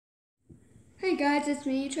Hey guys, it's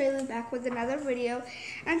me, Traylon, back with another video,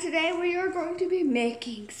 and today we are going to be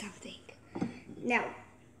making something. Now,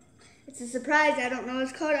 it's a surprise. I don't know what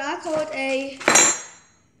it's called. I call it a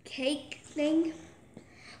cake thing.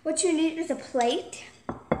 What you need is a plate,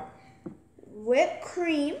 whipped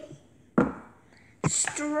cream,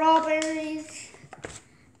 strawberries,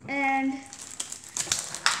 and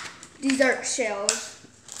dessert shells.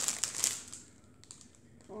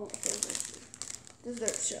 Oh,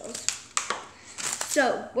 dessert shells.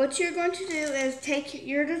 So, what you're going to do is take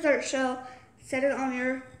your dessert shell, set it on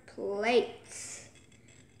your plates.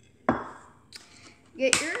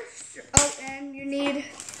 Get your, and you need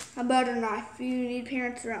a butter knife. You need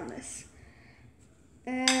parents around this.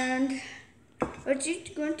 And what you're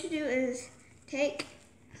going to do is take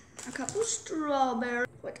a couple strawberries,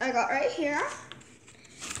 what I got right here.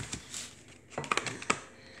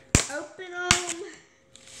 Open them,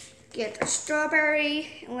 get a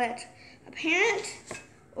strawberry, and let a parent,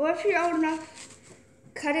 or if you're old enough,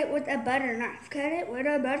 cut it with a butter knife. Cut it with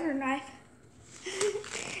a butter knife.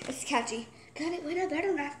 It's catchy. Cut it with a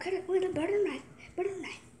butter knife. Cut it with a butter knife. Butter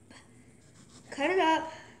knife. Cut it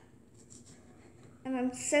up, and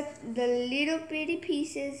then set the little bitty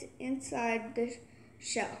pieces inside the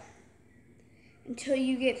shell until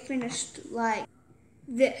you get finished like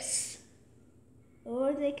this.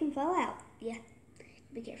 Or they can fall out. Yeah,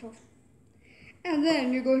 be careful. And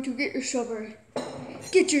then you're going to get your strawberry,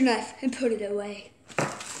 get your knife, and put it away.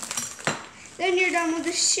 Then you're done with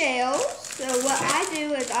the shell. So what I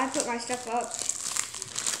do is I put my stuff up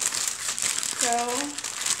so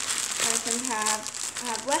I can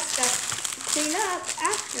have less stuff to clean up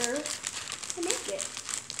after I make it.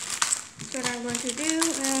 So what I'm going to do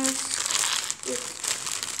is get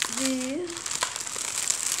the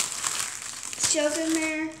shells in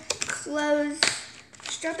there, close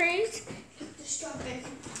strawberries. Put the strawberries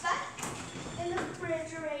back in the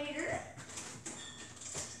refrigerator.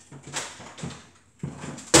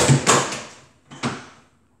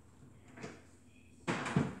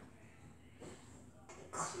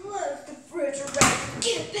 Close the refrigerator.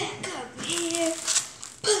 Get back up here.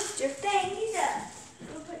 Put your things up.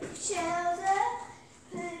 Put your shells up.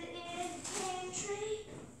 Put it in the pantry.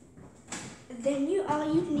 And then all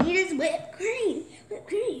you need is whipped cream. Whipped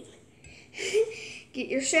cream. Get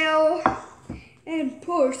your shell and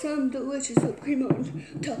pour some delicious whipped cream on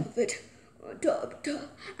top of it. On top. I'm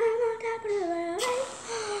on top of the world.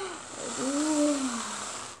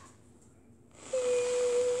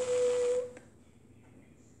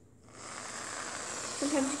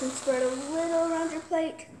 Sometimes you can spread a little around your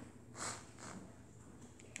plate.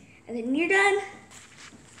 And then you're done.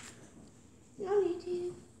 No need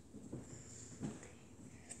to.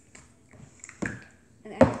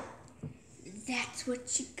 And then that's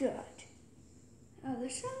what you got. Oh,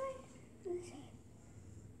 there's some